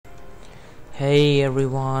Hey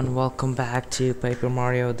everyone, welcome back to Paper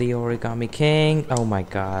Mario the Origami King. Oh my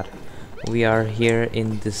god. We are here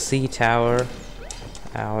in the sea tower.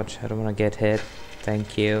 Ouch, I don't want to get hit.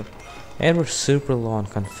 Thank you. And we're super low on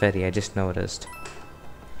confetti, I just noticed.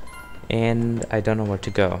 And I don't know where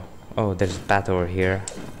to go. Oh, there's a path over here.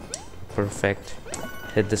 Perfect.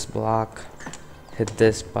 Hit this block. Hit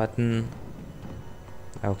this button.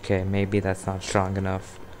 Okay, maybe that's not strong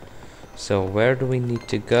enough. So where do we need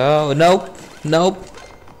to go? Nope. Nope.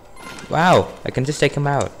 Wow, I can just take him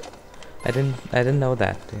out. I didn't know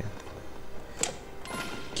that. Dude.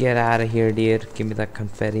 Get out of here, dude. Give me that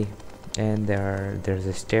confetti. And there's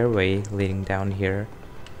a stairway leading down here.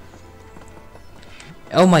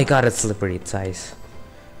 Oh my god, it's slippery, it's ice.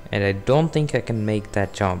 And I don't think I can make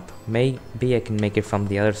that jump. Maybe I can make it from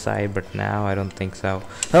the other side, but now I don't think so.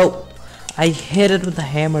 Oh! I hit it with the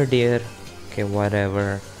hammer, dude. Okay,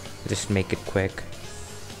 whatever. Just make it quick.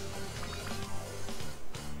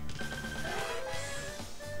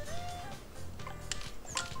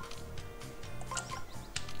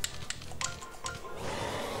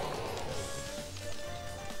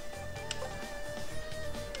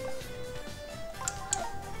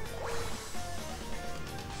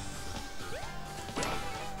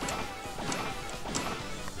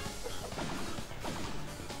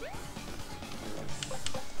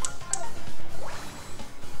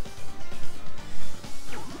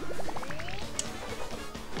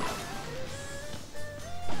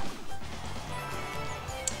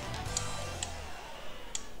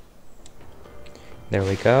 There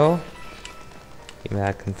we go. Give me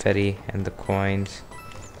that confetti and the coins.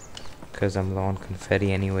 Cause I'm low on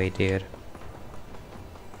confetti anyway, dude.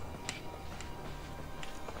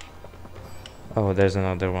 Oh, there's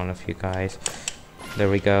another one of you guys. There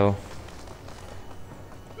we go.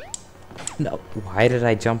 No, why did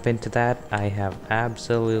I jump into that? I have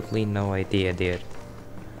absolutely no idea, dude.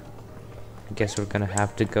 I guess we're gonna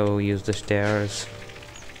have to go use the stairs.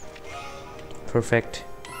 Perfect.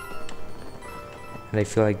 And I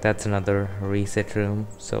feel like that's another reset room,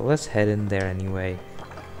 so let's head in there anyway.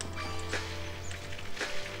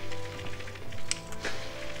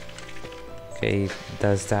 Okay,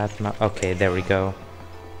 does that not? Okay, there we go.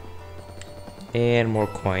 And more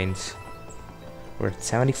coins. We're at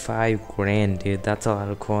 75 grand, dude. That's a lot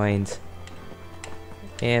of coins.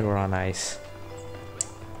 And we're on ice.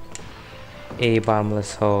 A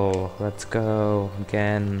bottomless hole. Let's go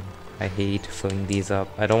again. I hate filling these up.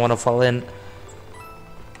 I don't want to fall in.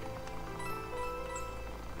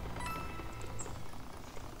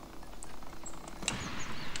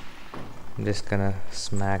 I'm just gonna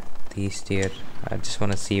smack these, dude. I just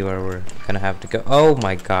want to see where we're gonna have to go. Oh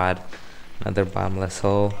my god, another bottomless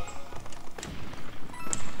hole.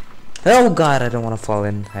 Oh god, I don't want to fall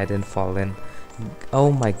in. I didn't fall in.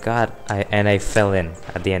 Oh my god, I fell in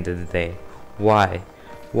at the end of the day. Why?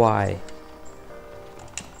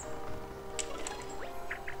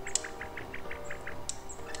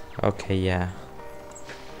 Okay, yeah,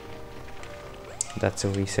 that's a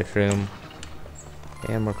reset room.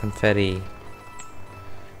 And more confetti.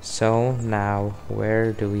 So now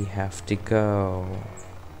where do we have to go?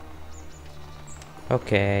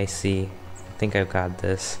 Okay, I see. I think I've got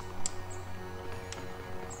this.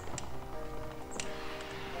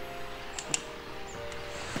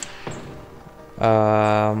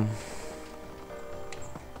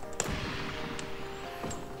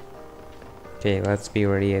 Okay, let's be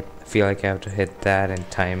ready. I feel like I have to hit that and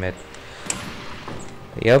time it.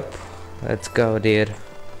 Yep. Let's go, dude.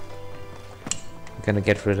 I'm gonna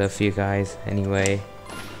get rid of you guys anyway.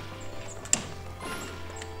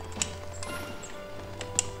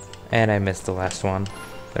 And I missed the last one.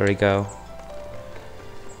 There we go.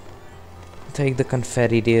 Take the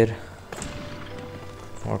confetti, dude.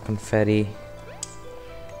 More confetti.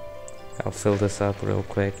 I'll fill this up real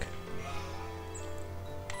quick.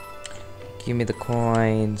 Give me the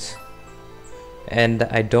coins. And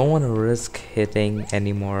I don't want to risk hitting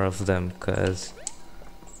any more of them, because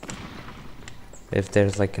if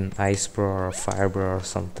there's like an ice bro or a fire bro or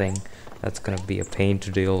something, that's gonna be a pain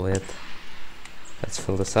to deal with. Let's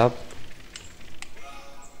fill this up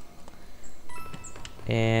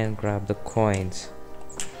and grab the coins.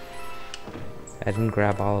 I didn't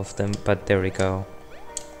grab all of them, but there we go.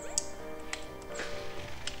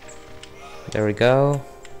 There we go.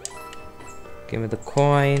 Give me the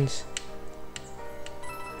coins.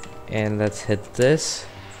 And let's hit this.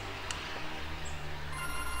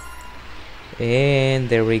 And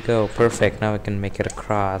there we go. Perfect. Now I can make it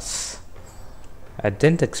across. I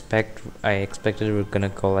expected we were gonna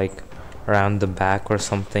go like around the back or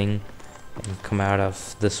something and come out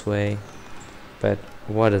of this way. But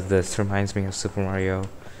What is this? Reminds me of Super Mario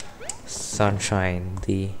Sunshine,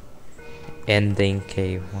 the ending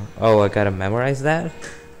cave. Oh, I gotta memorize that?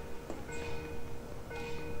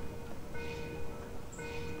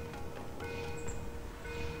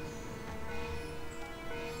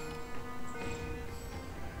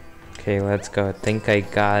 Okay, let's go. I think I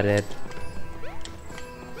got it.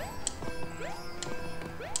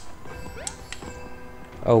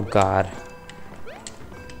 Oh god.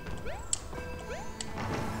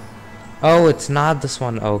 Oh, it's not this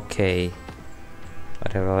one. Okay.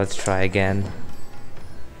 Whatever, let's try again.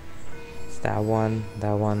 It's that one,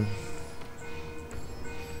 that one.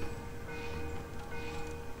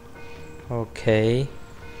 Okay.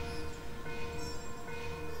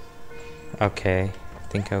 Okay, I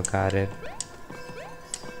think I got it.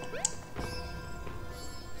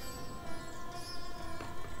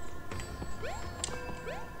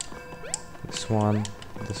 This one,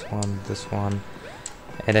 this one, this one.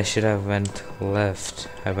 And I should have went left.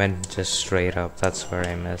 I went just straight up. That's where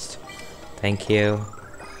I missed. Thank you.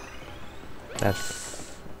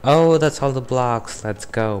 Oh, that's all the blocks. Let's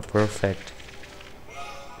go. Perfect.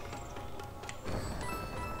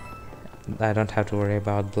 I don't have to worry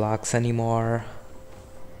about blocks anymore.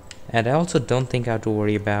 And I also don't think I have to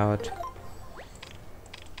worry about...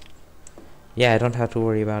 Yeah, I don't have to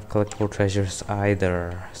worry about collectible treasures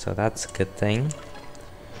either. So that's a good thing.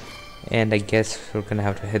 And I guess we're gonna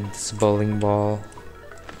have to hit this bowling ball.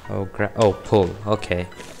 Oh, pull. Okay.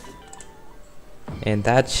 And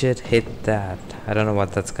that should hit that. I don't know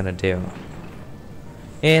what that's gonna do.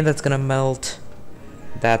 And that's gonna melt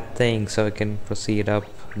that thing so it can proceed up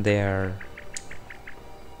there.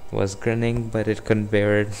 Was grinning, but it couldn't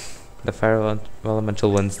bear it. The fire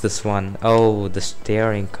elemental wins this one. Oh, the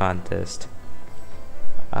staring contest.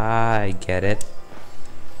 I get it.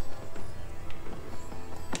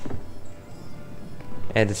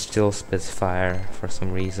 And it still spits fire for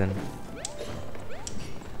some reason.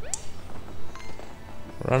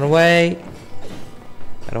 Run away!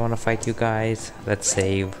 I don't want to fight you guys. Let's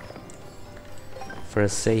save. For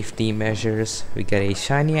safety measures, we get a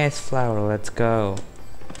shiny ice flower. Let's go.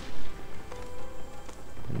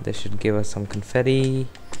 And this should give us some confetti.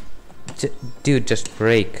 Dude, just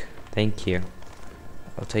break. Thank you.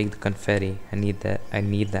 I'll take the confetti. I need that. I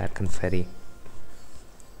need that confetti.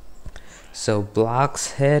 So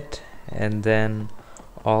blocks hit, and then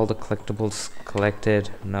all the collectibles collected.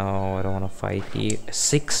 No, I don't want to fight you.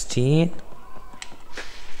 16?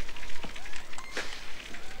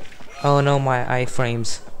 Oh no, my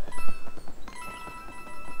iframes.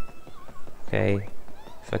 Okay,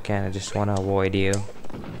 if I can, I just want to avoid you.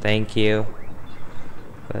 Thank you.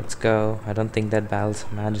 Let's go. I don't think that battle's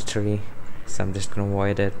mandatory, so I'm just gonna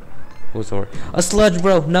avoid it. Who's over? A sludge,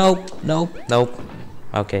 bro! Nope, nope, nope.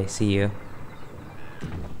 Okay, see you.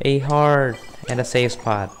 A heart and a save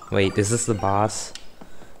spot. Wait, is this the boss?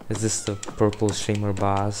 Is this the purple streamer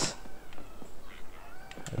boss?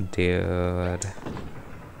 Dude,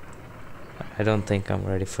 I don't think I'm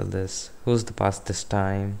ready for this. Who's the boss this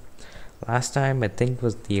time? Last time I think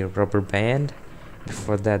was the rubber band.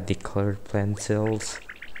 Before that the colored pencils.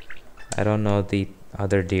 I don't know the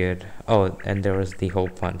other dude. Oh, and there was the hole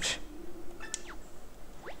punch.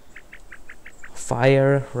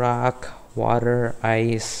 Fire, rock, water,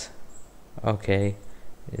 ice. Okay,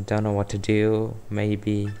 I don't know what to do.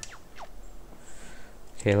 Maybe.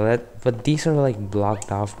 Okay, but these are like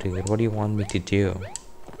blocked off, dude. What do you want me to do?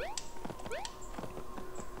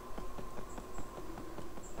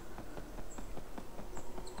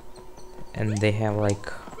 And they have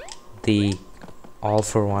like the all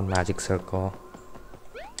for one magic circle.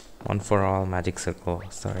 One for all magic circle,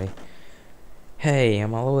 sorry. Hey,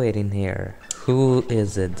 I'm all waiting here. Who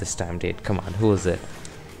is it this time, dude? Come on, who is it?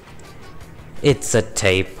 It's a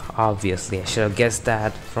tape, obviously. I should have guessed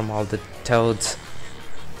that from all the toads.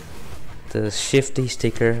 The Shifty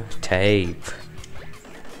sticker tape.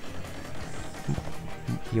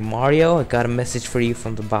 You Mario, I got a message for you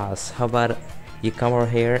from the boss. How about you come over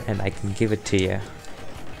here and I can give it to you?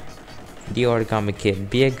 The Origami Kid,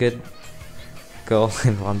 be a good girl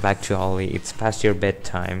and run back to Ollie. It's past your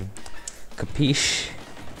bedtime. Capiche?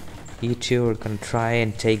 You two are gonna try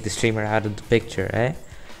and take the streamer out of the picture, eh?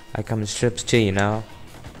 I come in strips too, you know?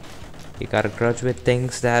 You got a grudge with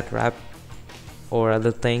things that rap or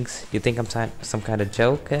other things? You think I'm some kind of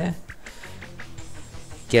joke, eh?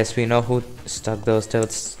 Guess we know who stuck those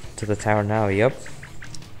toads to the tower now, yup.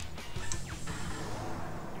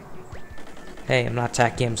 Hey, I'm not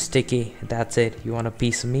tacky, I'm sticky. That's it. You want a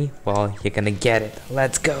piece of me? Well, you're gonna get it.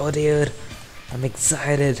 Let's go, dude. I'm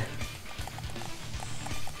excited.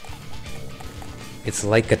 It's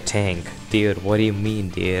like a tank. Dude, what do you mean,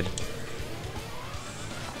 dude?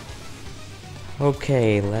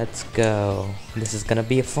 Okay, let's go. This is gonna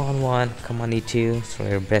be a fun one. Come on, you two. Throw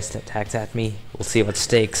your best attacks at me. We'll see what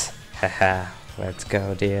sticks. Haha, let's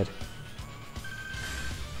go, dude.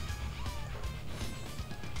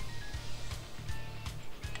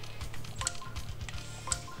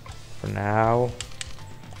 For now,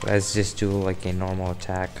 let's just do like a normal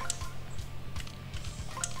attack.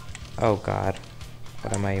 Oh god,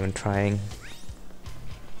 what am I even trying?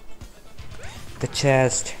 The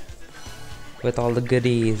chest with all the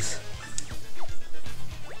goodies.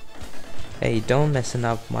 Hey, don't messing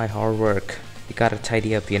up my hard work. You gotta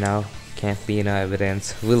tidy up, you know. Can't be no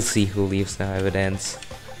evidence. We'll see who leaves no evidence.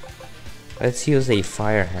 Let's use a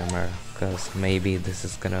fire hammer, because maybe this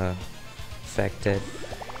is gonna affect it.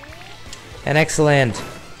 And excellent!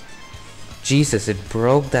 Jesus, it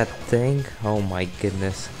broke that thing? Oh my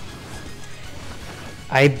goodness.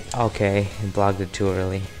 Okay, it blocked it too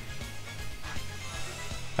early.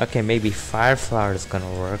 Okay, maybe fire flower is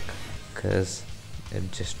gonna work, because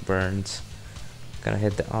it just burns. Gonna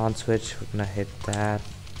hit the on switch, we're gonna hit that.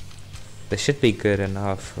 This should be good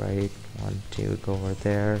enough, right? 1, 2, go over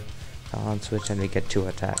there, the on switch, and we get 2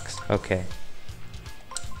 attacks. Okay.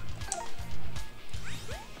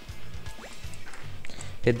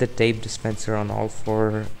 Hit the tape dispenser on all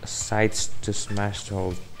 4 sides to smash the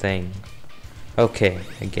whole thing. Okay,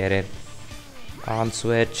 I get it. On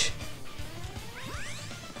switch.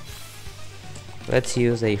 Let's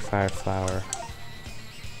use a fire flower.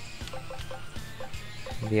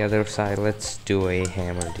 The other side, let's do a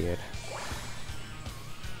hammer, dude.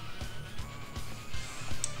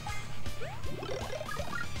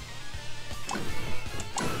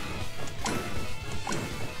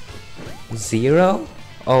 Zero?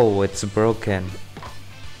 Oh, it's broken.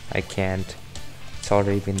 I can't. It's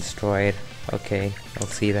already been destroyed. Okay, I'll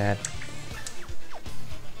see that.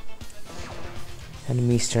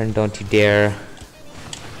 Enemy's turn, don't you dare.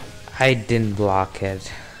 I didn't block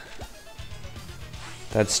it.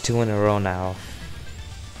 That's 2 in a row now.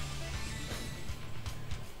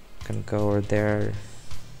 Gonna go over there.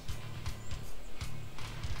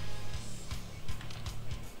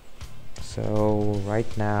 So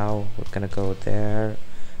right now we're gonna go there,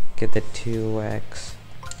 get the 2x,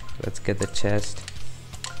 let's get the chest,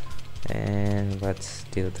 and let's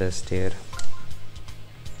do this, dude.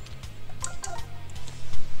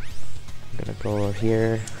 I'm gonna go over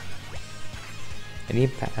here. Any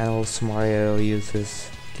panels Mario uses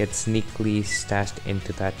get sneakily stashed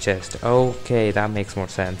into that chest. Okay, that makes more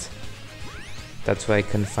sense. That's why I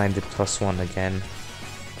couldn't find the +1 again.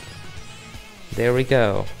 There we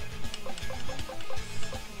go.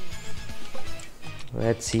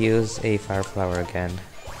 Let's use a fire flower again.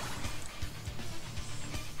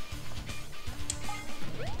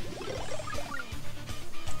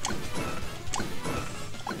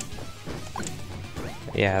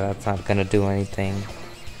 Yeah, that's not gonna do anything.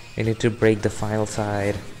 We need to break the final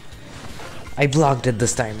side. I blocked it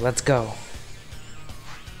this time, let's go.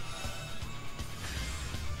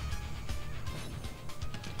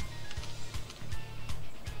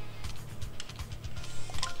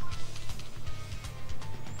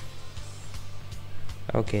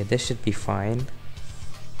 Okay, this should be fine.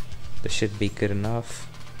 This should be good enough.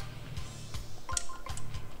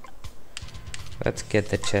 Let's get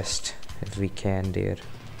the chest if we can, dude.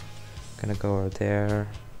 Gonna go over there.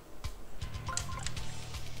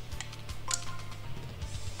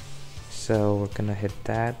 So we're gonna hit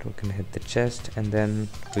that, we're gonna hit the chest, and then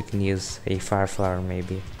we can use a fire flower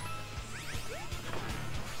maybe.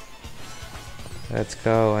 Let's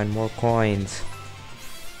go, and more coins.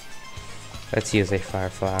 Let's use a fire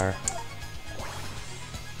flower.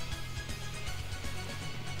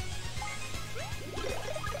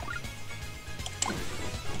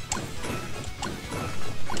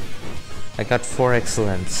 I got 4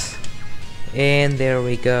 excellence. And there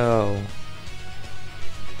we go.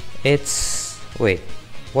 It's... wait.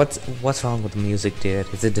 What's wrong with the music,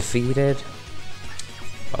 dude? Is it defeated?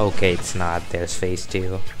 Okay, it's not. There's phase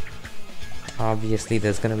 2. Obviously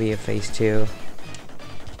there's gonna be a phase 2.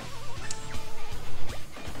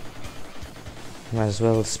 Might as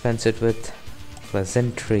well dispense it with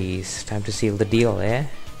pleasantries. Time to seal the deal, eh?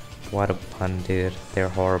 What a pun, dude. They're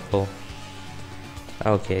horrible.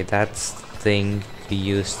 Okay, that's the thing we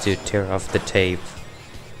used to tear off the tape.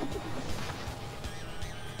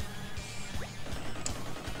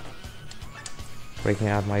 Breaking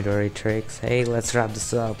out my dirty tricks. Hey, let's wrap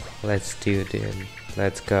this up. Let's do it, dude.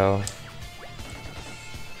 Let's go.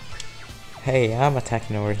 Hey, I'm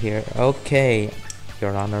attacking over here. Okay,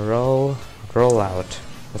 you're on a roll. Roll out.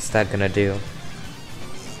 What's that gonna do?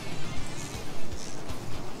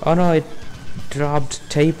 Oh no, it dropped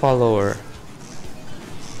tape all over.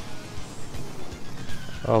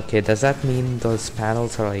 Okay, does that mean those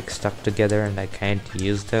panels are like stuck together and I can't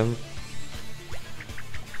use them?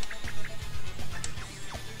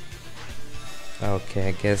 Okay,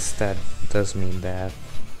 I guess that does mean that.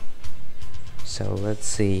 So let's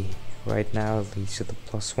see. Right now it leads to the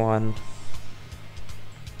 +1.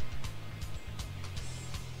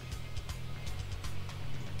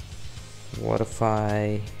 What if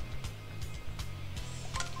I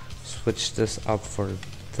switch this up for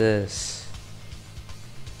this?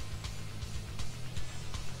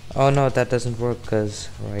 Oh no, that doesn't work because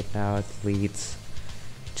right now it leads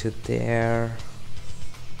to there.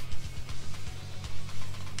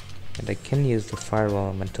 And I can use the firewall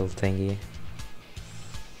elemental thingy.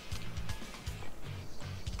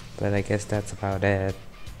 But I guess that's about it.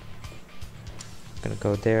 I'm gonna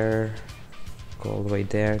go there, go all the way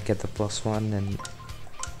there, get the +1, and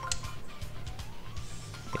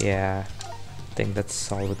yeah, I think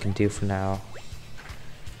that's all we can do for now.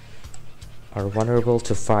 Are vulnerable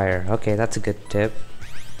to fire. Okay, that's a good tip.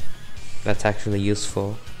 That's actually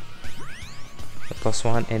useful. The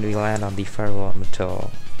 +1, and we land on the firewall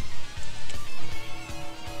elemental.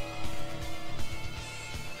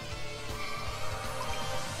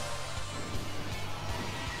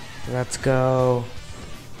 Let's go.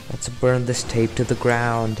 Let's burn this tape to the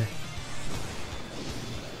ground.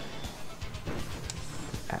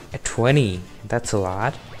 At 20, that's a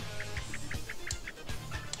lot.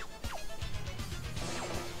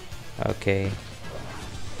 Okay.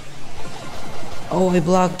 Oh, I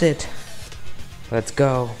blocked it. Let's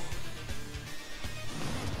go.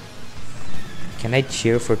 Can I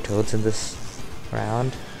cheer for toads in this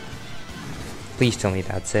round? Please tell me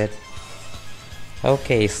that's it.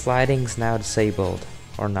 Okay, sliding's now disabled,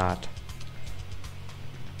 or not.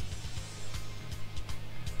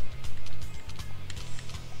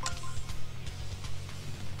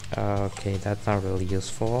 Okay, that's not really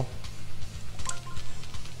useful.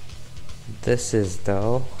 This is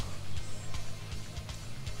though.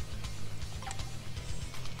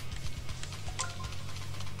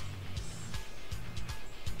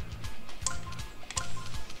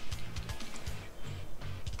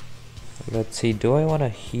 Let's see, do I want to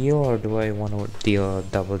heal or do I want to deal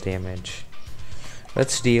double damage?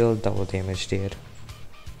 Let's deal double damage, dude.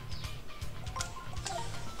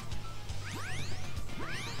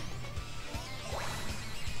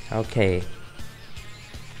 Okay.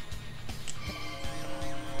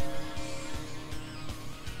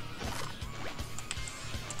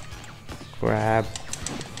 Grab.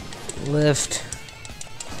 Lift.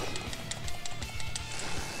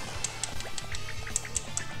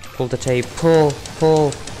 Pull the tape. Pull.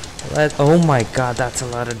 Pull. Oh my god, that's a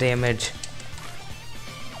lot of damage.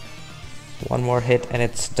 One more hit and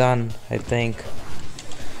it's done, I think.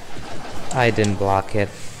 I didn't block it.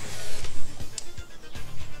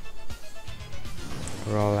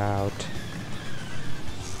 Roll out.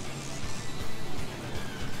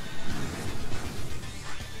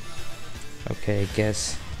 Okay,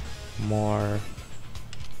 guess more.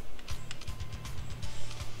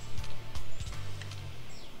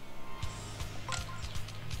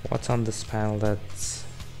 What's on this panel that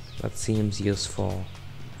seems useful?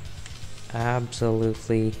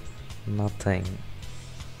 Absolutely nothing.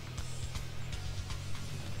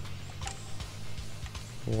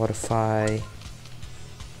 What if I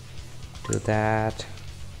do that?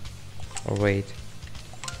 Or wait.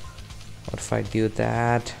 What if I do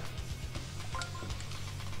that?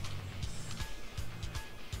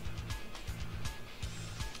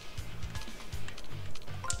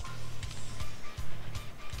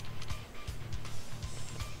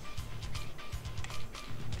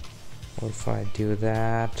 What if I do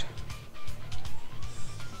that?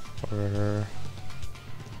 Or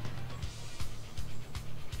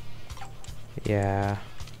yeah.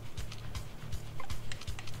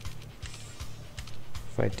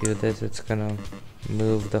 If I do this, it's gonna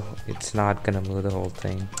move it's not gonna move the whole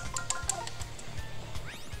thing.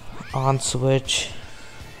 On switch,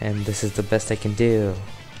 and this is the best I can do.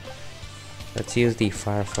 Let's use the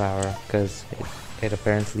fire flower because it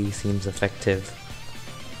apparently seems effective.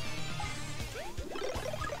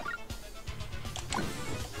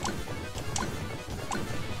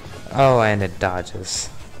 Oh, and it dodges.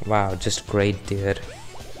 Wow, just great, dude.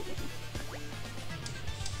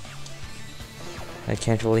 I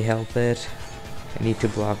can't really help it. I need to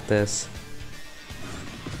block this.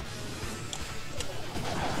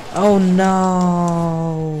 Oh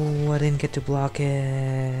no! I didn't get to block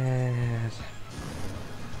it.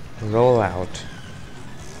 Roll out.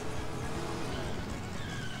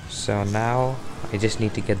 So now I just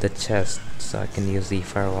need to get the chest so I can use the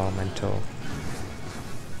fire elemental.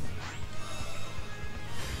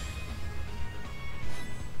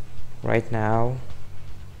 Right now,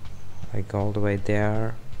 I go all the way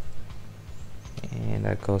there, and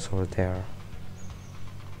that goes over there.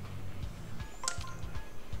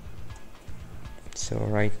 So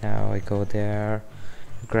right now I go there,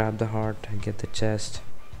 grab the heart, and get the chest,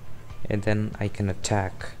 and then I can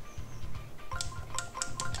attack.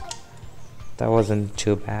 That wasn't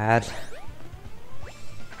too bad.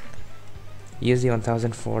 Use the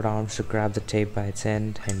 1000 forward arms to grab the tape by its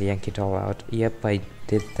end and yank it all out. Yep, I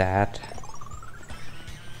did that.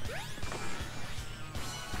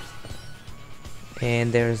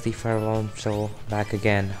 And there's the fire elemental back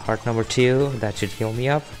again. Heart number 2, that should heal me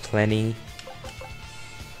up. Plenty.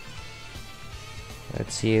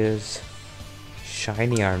 Let's use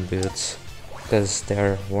shiny iron boots, because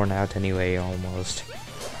they're worn out anyway almost.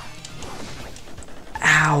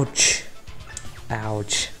 Ouch!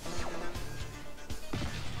 Ouch.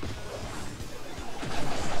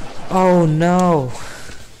 Oh no!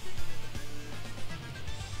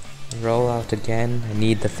 Roll out again. I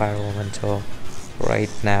need the fire elemental right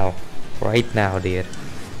now. Right now, dude.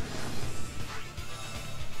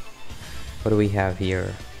 What do we have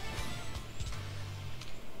here?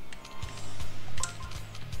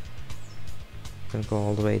 Gonna go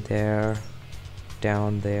all the way there,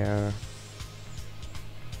 down there.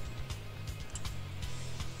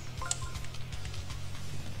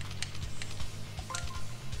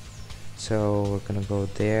 So we're gonna go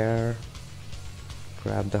there,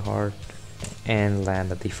 grab the heart, and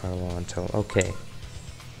land at the fire elemental. Okay,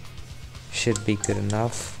 should be good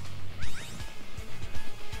enough.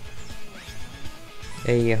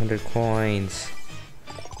 Hey, 100 coins.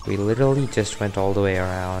 We literally just went all the way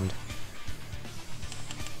around.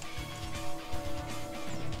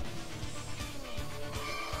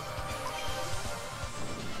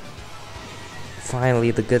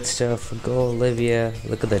 Finally, the good stuff. Go, Olivia.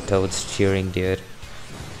 Look at the toads cheering, dude.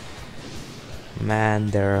 Man,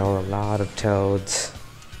 there are a lot of toads.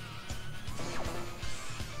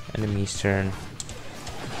 Enemy's turn.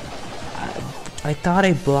 I thought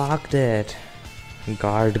I blocked it.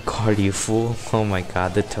 Guard, you fool. Oh my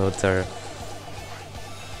god, the toads are...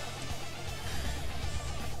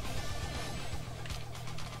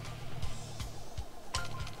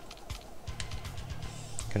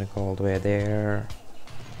 Gonna go all the way there.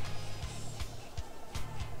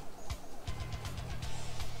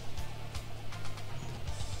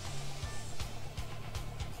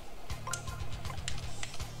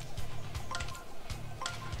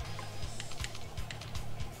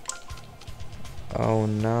 Oh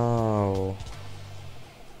no.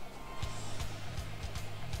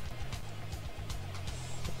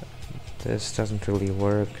 This doesn't really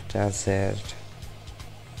work, that's it.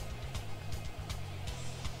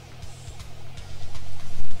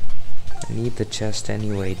 I need the chest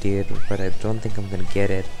anyway, dude, but I don't think I'm gonna get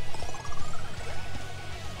it.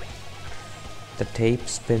 The tape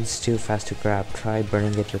spins too fast to grab. Try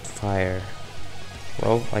burning it with fire.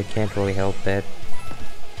 Well, I can't really help it.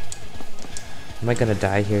 Am I gonna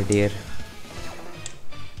die here, dude?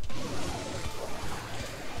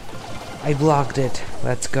 I blocked it.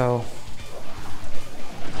 Let's go.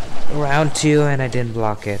 Round 2 and I didn't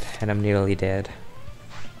block it, and I'm nearly dead.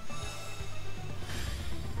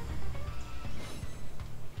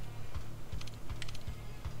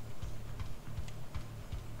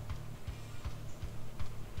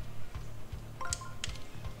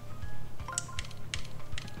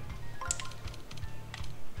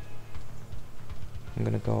 I'm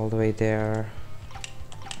gonna go all the way there.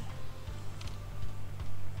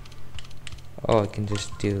 Oh, I can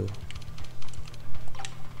just do...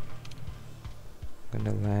 I'm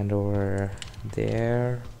gonna land over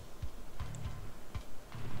there.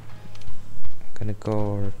 I'm gonna go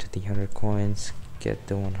over to the 100 coins, get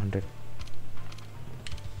the 100.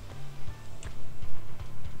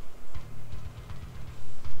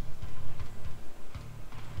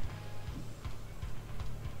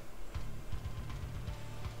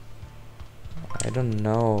 I don't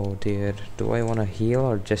know, dude. Do I want to heal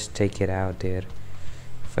or just take it out, dude?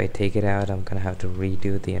 If I take it out, I'm gonna have to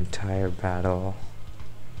redo the entire battle.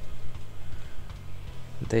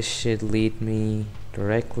 This should lead me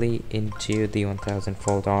directly into the 1000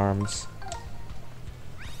 fold arms.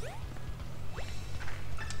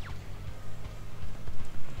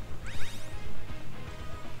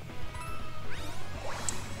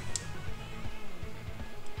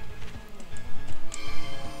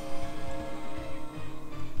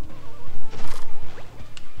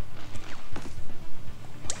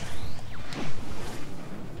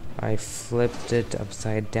 I I flipped it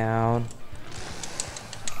upside down.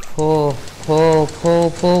 Pull, pull,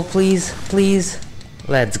 pull, pull, please, please.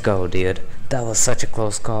 Let's go, dude. That was such a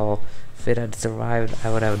close call. If it had survived,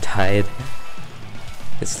 I would have died.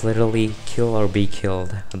 It's literally kill or be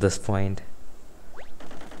killed at this point.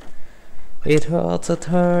 It hurts, it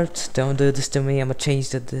hurts. Don't do this to me. I'ma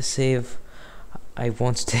change the adhesive. I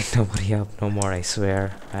won't take nobody up no more, I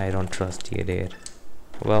swear. I don't trust you, dude.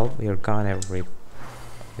 Well, you're gone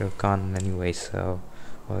anyway, so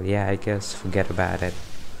well, yeah, I guess forget about it.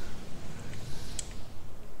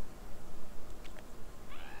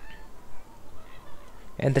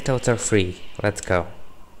 And the toads are free. Let's go.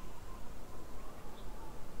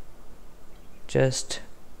 Just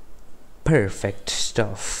perfect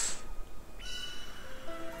stuff.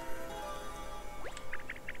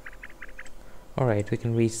 Alright, we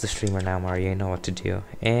can reach the streamer now, Mario. You know what to do.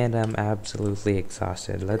 And I'm absolutely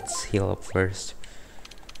exhausted. Let's heal up first.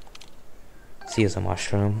 See, as a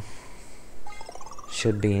mushroom.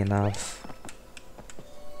 Should be enough.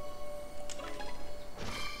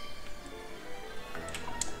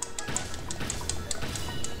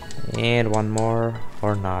 And one more,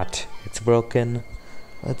 or not. It's broken.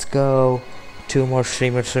 Let's go. 2 more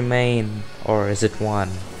streamers remain. Or is it 1?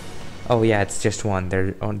 Oh yeah, it's just 1.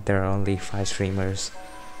 There are only 5 streamers.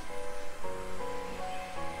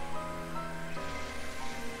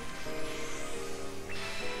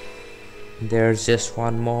 There's just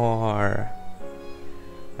 1 more.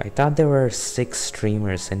 I thought there were 6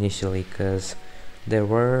 streamers initially, because there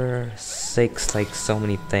were 6, like, so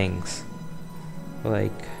many things.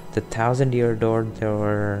 Like the 1000-year door,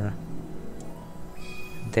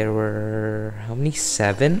 there were how many?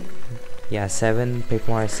 7? Yeah, 7. Paper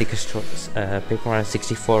Mario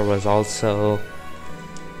 64 was also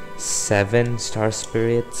 7 star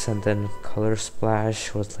spirits, and then Color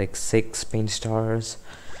Splash was like 6 paint stars.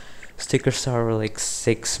 Sticker Star were like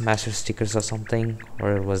 6 master stickers or something,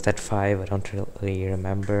 or was that 5? I don't really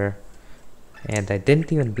remember. And I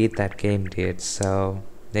didn't even beat that game, dude, so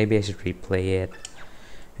maybe I should replay it.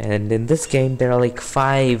 And in this game there are like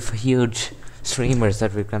 5 huge streamers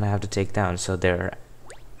that we're gonna have to take down, so they're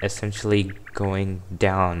essentially going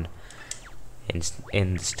down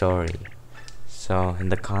in the story, so in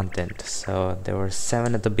the content. So there were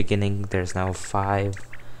 7 at the beginning, there's now 5,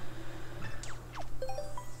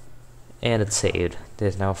 and it's saved.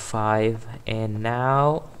 There's now 5, and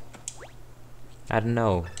now I don't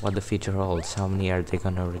know what the future holds. How many are they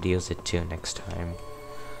gonna reduce it to next time?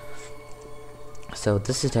 So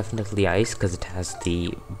this is definitely ice because it has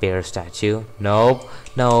the bear statue. Nope,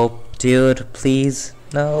 nope, dude, please,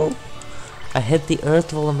 no. I hit the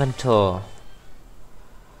earth elemental.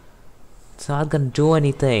 It's not gonna do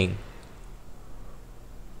anything.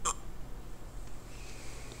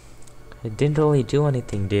 It didn't really do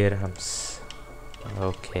anything, dude.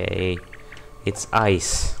 Okay, it's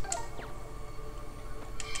ice.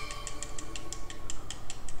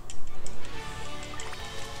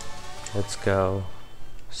 Let's go.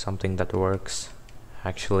 Something that works,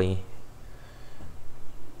 actually.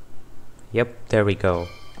 Yep, there we go.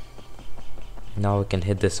 Now we can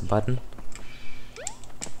hit this button.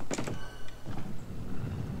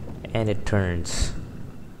 And it turns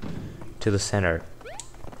to the center.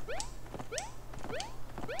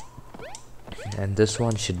 And this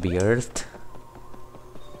one should be Earth.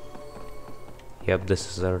 Yep,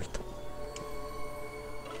 this is Earth.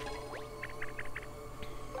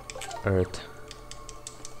 Earth.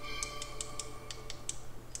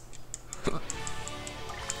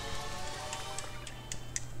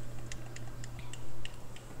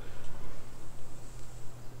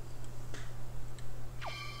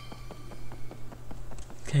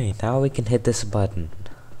 Okay, now we can hit this button.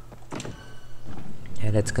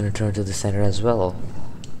 And it's gonna turn to the center as well.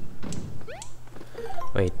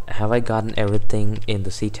 Wait, have I gotten everything in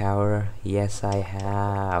the sea tower? Yes, I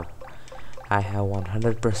have. I have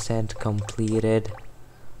 100% completed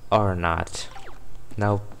or not.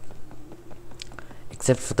 Nope.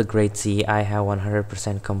 Except for the Great Sea, I have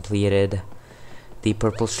 100% completed the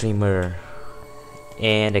purple streamer.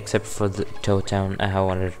 And except for the Toad Town, I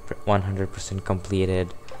have 100%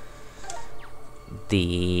 completed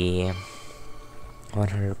the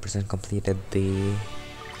 100% completed the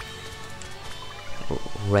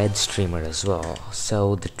red streamer as well.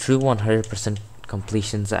 So the true 100%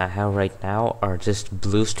 completions I have right now are just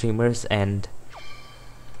blue streamers and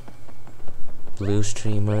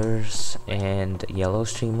yellow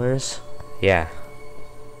streamers. Yeah,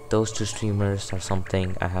 those 2 streamers are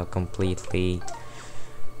something I have completely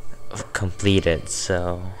completed.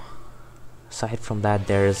 So aside from that,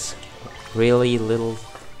 there's really little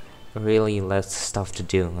really less stuff to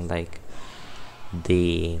do, like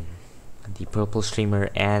the purple streamer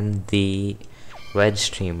and the red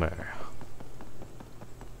streamer.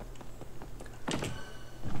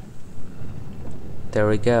 There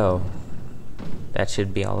we go. That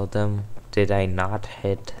should be all of them. Did I not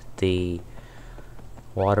hit the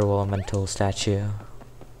water elemental statue?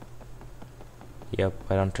 Yep,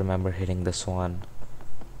 I don't remember hitting this one.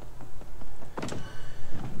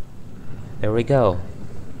 There we go.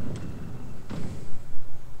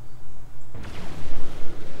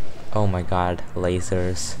 Oh my god,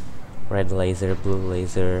 lasers. Red laser, blue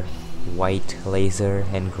laser, white laser,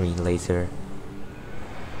 and green laser.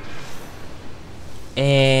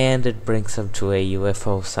 And it brings up to a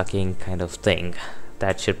UFO sucking kind of thing.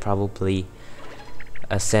 That should probably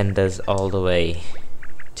ascend us all the way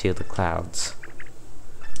to the clouds.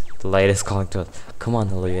 The light is calling to us. Come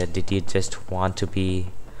on, Olivia, did you just want to be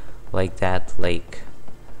like that, like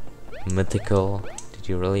mythical? Did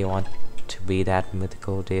you really want to be that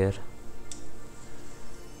mythical, dear?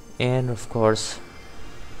 And of course,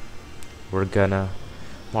 we're gonna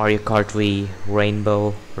Mario Kart Wii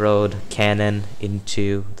Rainbow Road Cannon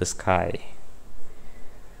into the sky.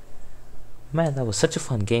 Man, that was such a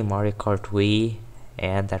fun game, Mario Kart Wii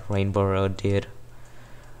and that Rainbow Road, dude.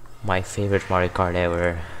 My favorite Mario Kart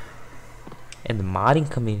ever. And the modding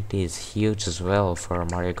community is huge as well for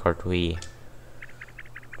Mario Kart Wii.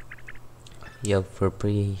 Yup, we're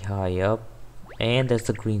pretty high up. And there's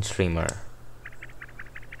the green streamer.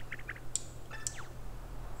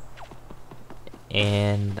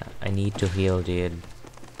 And I need to heal, dude.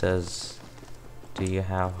 Do you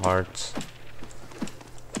have hearts?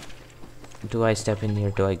 Do I step in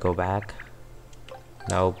here? Do I go back?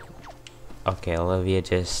 Nope. Okay, Olivia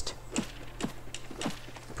just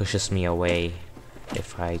pushes me away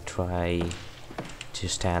if I try to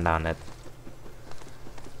stand on it.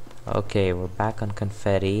 Okay, we're back on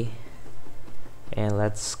confetti. And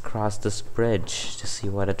let's cross this bridge to see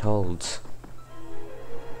what it holds.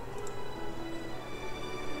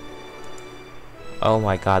 Oh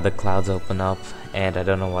my god, the clouds open up, and I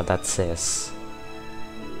don't know what that says.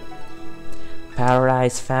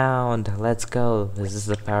 Paradise found! Let's go! This is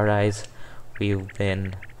the paradise we've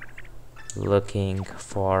been looking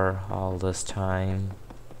for all this time.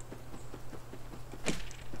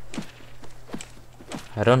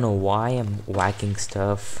 I don't know why I'm whacking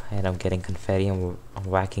stuff and I'm getting confetti. I'm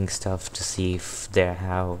whacking stuff to see if they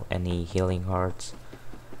have any healing hearts.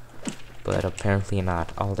 But apparently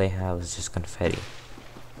not. All they have is just confetti.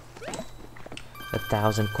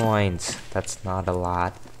 1,000 coins. That's not a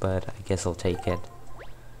lot, but I guess I'll take it.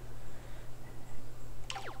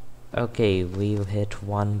 Okay, we've hit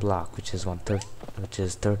one block, which is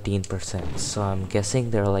 13%. So I'm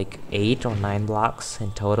guessing there are like 8 or 9 blocks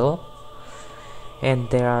in total.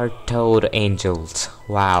 And there are toad angels.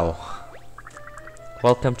 Wow.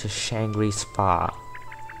 Welcome to Shangri Spa.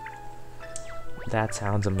 That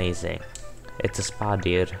sounds amazing. It's a spa,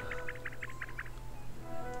 dude.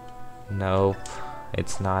 Nope.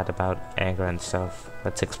 It's not about anger and stuff.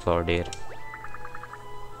 Let's explore, dude.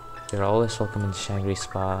 You're always welcome in Shangri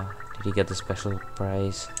Spa. Did you get the special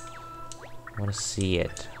prize? I want to see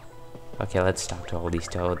it. Okay, let's talk to all these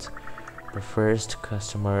toads. Our first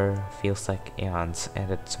customer feels like eons,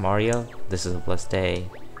 and it's Mario. This is a blessed day.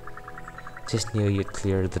 Just knew you'd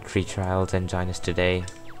clear the 3 trials and join us today.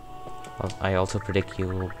 I also predict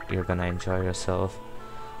you're gonna enjoy yourself.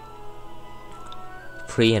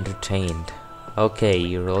 Pre-entertained. Okay,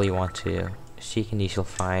 you really want to. Seek and you shall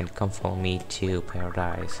find. Come follow me to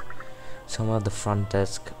paradise. Someone at the front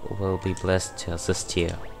desk will be blessed to assist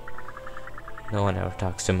you. No one ever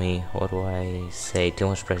talks to me. What do I say? Too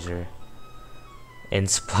much pressure.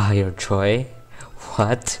 Inspire joy?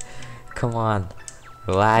 What? Come on.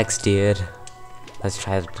 Relax, dude. Let's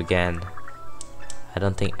try it again. I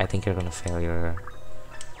think you're gonna fail your...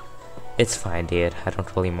 It's fine, dude. I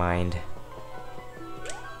don't really mind.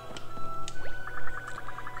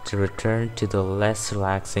 To return to the less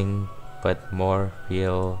relaxing but more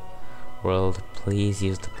real world, please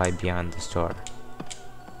use the pipe beyond the store.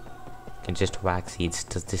 You can just whack seeds.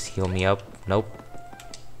 Does this heal me up? Nope.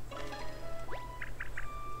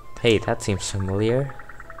 Hey, that seems familiar.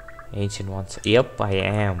 Ancient ones. Yep, I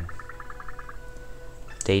am.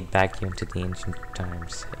 Date back into the ancient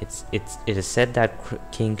times. It is said that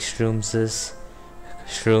King Shroomses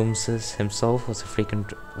himself was a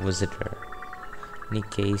frequent visitor. In any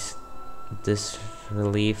case, this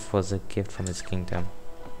relief was a gift from his kingdom.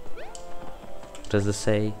 What does it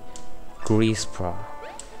say? Grease Pra.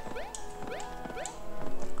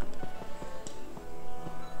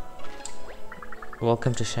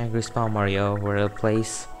 Welcome to Shangri Spa, Mario. We're a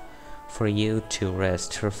place for you to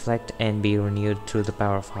rest, reflect, and be renewed through the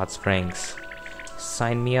power of hot springs.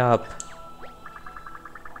 Sign me up.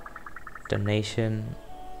 Donation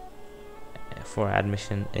for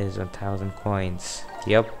admission is 1,000 coins.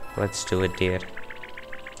 Yep, let's do it, dude.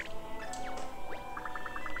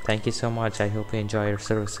 Thank you so much. I hope you enjoy your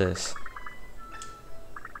services.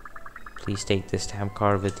 Please take this stamp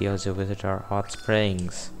card with you as you visit our hot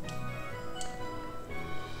springs.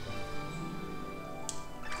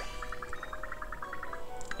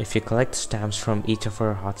 If you collect stamps from each of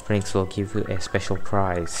our hot springs, we'll give you a special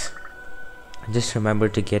prize. Just remember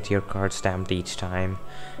to get your card stamped each time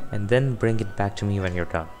and then bring it back to me when you're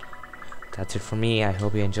done. That's it for me. I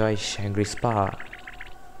hope you enjoy Shangri Spa.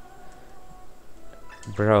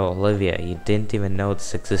 Bro, Olivia, you didn't even know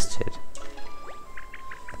this existed.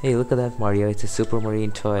 Hey, look at that, Mario. It's a super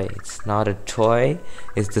marine toy. It's not a toy.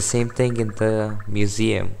 It's the same thing in the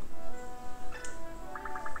museum.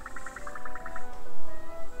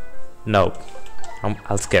 Nope.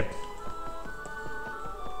 I'll skip.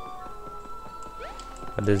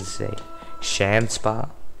 What does it say? Shan Spa?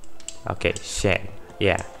 Okay, Shan.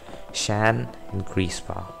 Yeah. Shan and Grease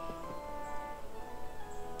Spa.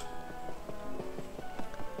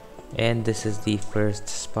 And this is the first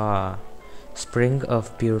spa. Spring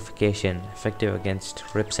of Purification. Effective against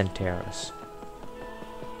rips and tears.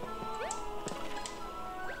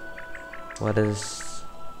 What is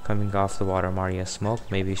coming off the water, Mario? Smoke?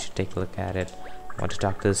 Maybe you should take a look at it. I want to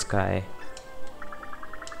talk to this guy.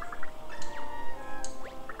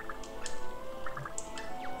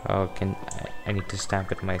 Oh, I need to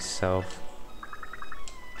stamp it myself.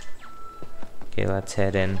 Okay, let's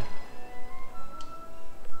head in.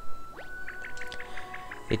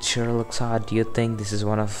 It sure looks hot. Do you think this is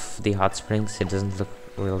one of the hot springs? It doesn't look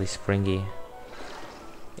really springy.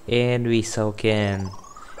 And we soak in.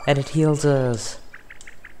 And it heals us.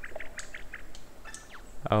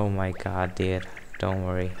 Oh my god, dude. Don't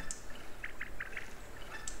worry.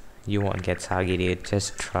 You won't get soggy, dude.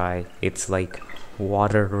 Just try. It's like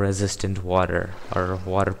water resistant water or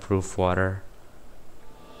waterproof water.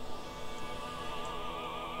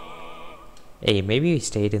 Hey, maybe we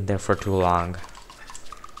stayed in there for too long.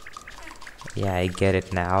 Yeah, I get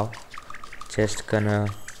it now. Just gonna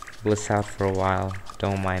bliss out for a while.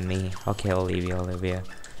 Don't mind me. Okay, Olivia.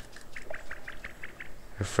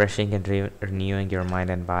 Refreshing and renewing your mind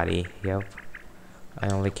and body. Yep. I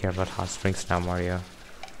only care about hot springs now, Mario.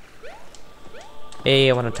 Hey,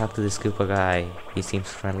 I want to talk to this Koopa guy. He seems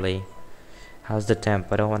friendly. How's the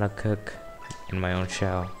temp? I don't want to cook in my own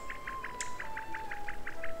shell.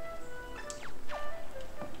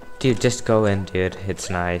 Dude, just go in, dude. It's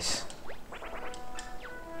nice.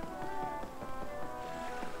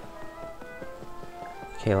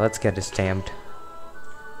 Okay, let's get it stamped.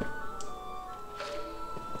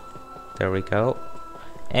 There we go.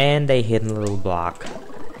 And a hidden little block.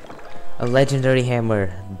 A legendary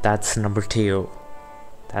hammer. That's number 2.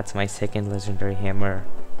 That's my second legendary hammer.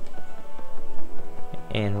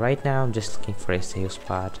 And right now I'm just looking for a safe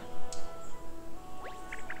spot.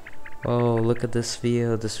 Oh, look at this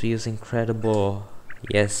view. This view is incredible.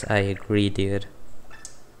 Yes, I agree, dude.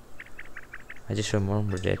 I just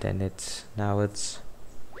remembered it and now it's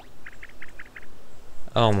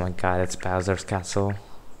oh my god, it's Bowser's castle.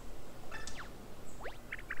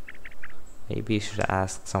 Maybe you should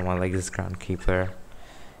ask someone like this groundkeeper.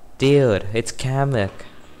 Dude, it's Kamek.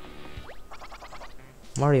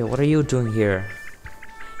 Mario, what are you doing here?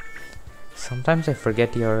 Sometimes I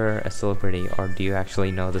forget you're a celebrity, or do you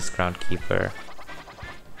actually know this groundkeeper?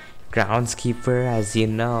 Groundskeeper, as you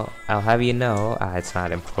know, I'll have you know, it's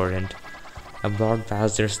not important. I'm Lord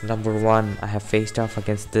Bowser's number 1. I have faced off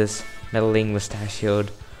against this meddling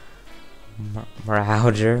mustachioed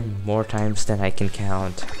marauder more times than I can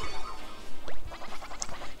count.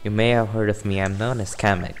 You may have heard of me. I'm known as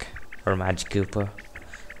Kamek, or Magic Koopa.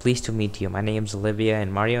 Pleased to meet you. My name's Olivia,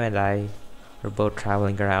 and Mario and I are both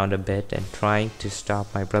traveling around a bit and trying to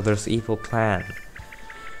stop my brother's evil plan.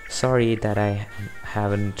 Sorry that I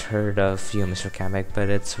haven't heard of you, Mr. Kamek, but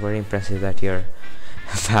it's very impressive that you're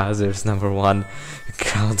Bowser's number 1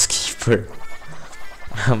 groundskeeper.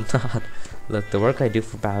 I'm not. Look, the work I do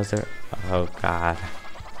for Bowser. Oh god.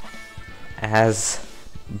 As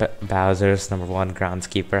Bowser's number 1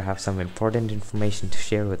 groundskeeper, I have some important information to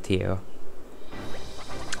share with you.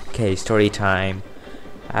 Okay, story time.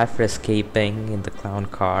 After escaping in the clown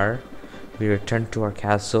car, we returned to our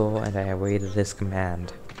castle and I awaited his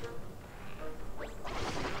command.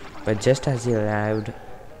 But just as he arrived,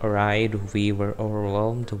 we were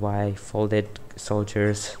overwhelmed by folded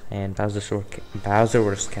soldiers and Bowser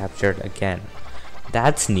was captured again.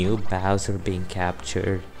 That's new, Bowser being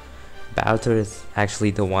captured. Bowser is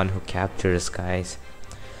actually the one who captures, guys.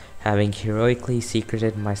 Having heroically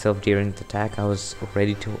secreted myself during the attack, I was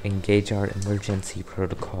ready to engage our emergency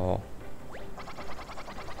protocol.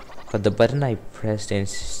 But the button I pressed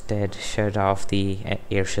instead shut off the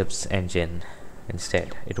airship's engine.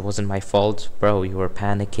 Instead, it wasn't my fault, bro, you were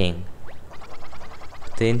panicking.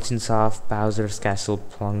 With the engines off, Bowser's castle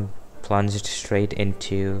plunged straight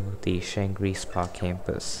into the Shangri-Spa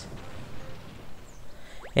campus.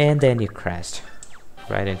 And then it crashed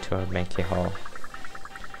right into our Mankey Hall.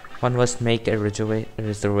 One must make a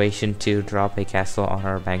reservation to drop a castle on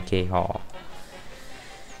our Mankey Hall.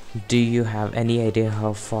 Do you have any idea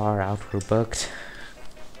how far out we're booked?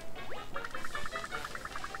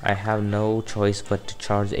 I have no choice but to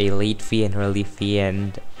charge a late fee, an early fee,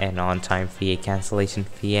 and an on-time fee, a cancellation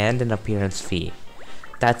fee, and an appearance fee.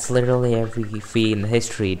 That's literally every fee in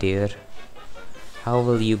history, dude. How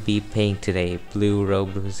will you be paying today, Blue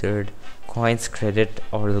Robed Wizard? Coins, credit,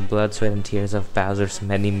 or the blood, sweat, and tears of Bowser's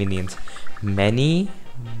many minions? Many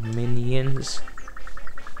minions?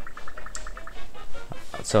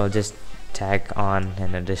 So I'll just tag on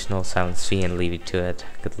an additional silence fee and leave it to it.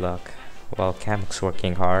 Good luck. Well, Kamek's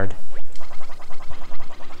working hard.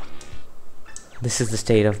 This is the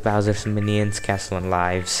state of Bowser's minions, castle, and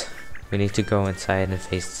lives. We need to go inside and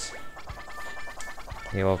face...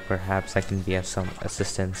 Yeah, well, perhaps I can be of some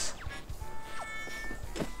assistance.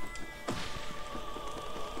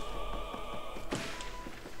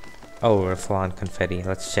 Oh, we're full on confetti.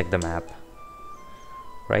 Let's check the map.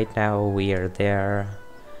 Right now we are there.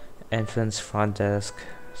 Entrance, front desk,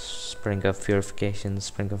 Spring of Purification,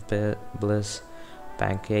 Spring of Bliss,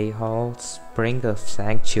 Banquet Hall, Spring of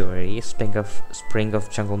Sanctuary, Spring of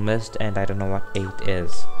Jungle Mist, and I don't know what 8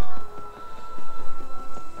 is.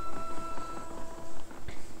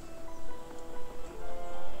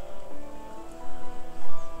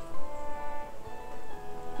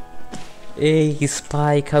 Hey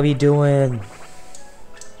Spike, how you doing?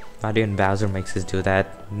 Not even Bowser makes us do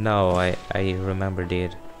that. No, I remember,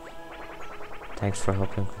 dude. Thanks for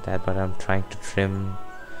helping with that, but I'm trying to trim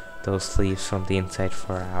those sleeves from the inside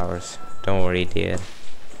for hours. Don't worry, dude.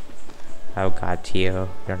 I've got you.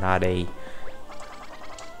 You're not a...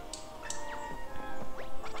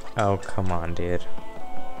 Oh, come on, dude.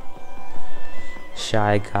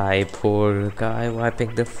 Shy guy, poor guy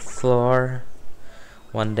wiping the floor.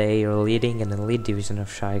 One day you're leading an elite division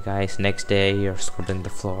of shy guys, next day you're scrubbing the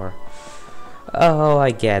floor. Oh,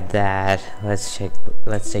 I get that. Let's take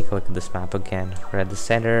a look at this map again. We're at the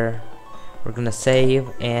center. We're gonna save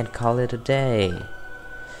and call it a day.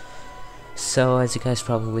 So as you guys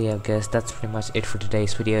probably have guessed, that's pretty much it for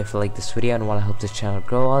today's video. If you like this video and want to help this channel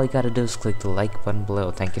grow, all you gotta do is click the like button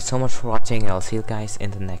below. Thank you so much for watching, and I'll see you guys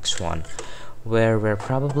in the next one, where we're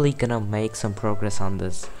probably gonna make some progress on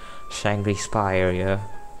this Shangri-Spa area.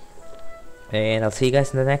 And I'll see you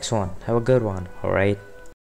guys in the next one. Have a good one, alright?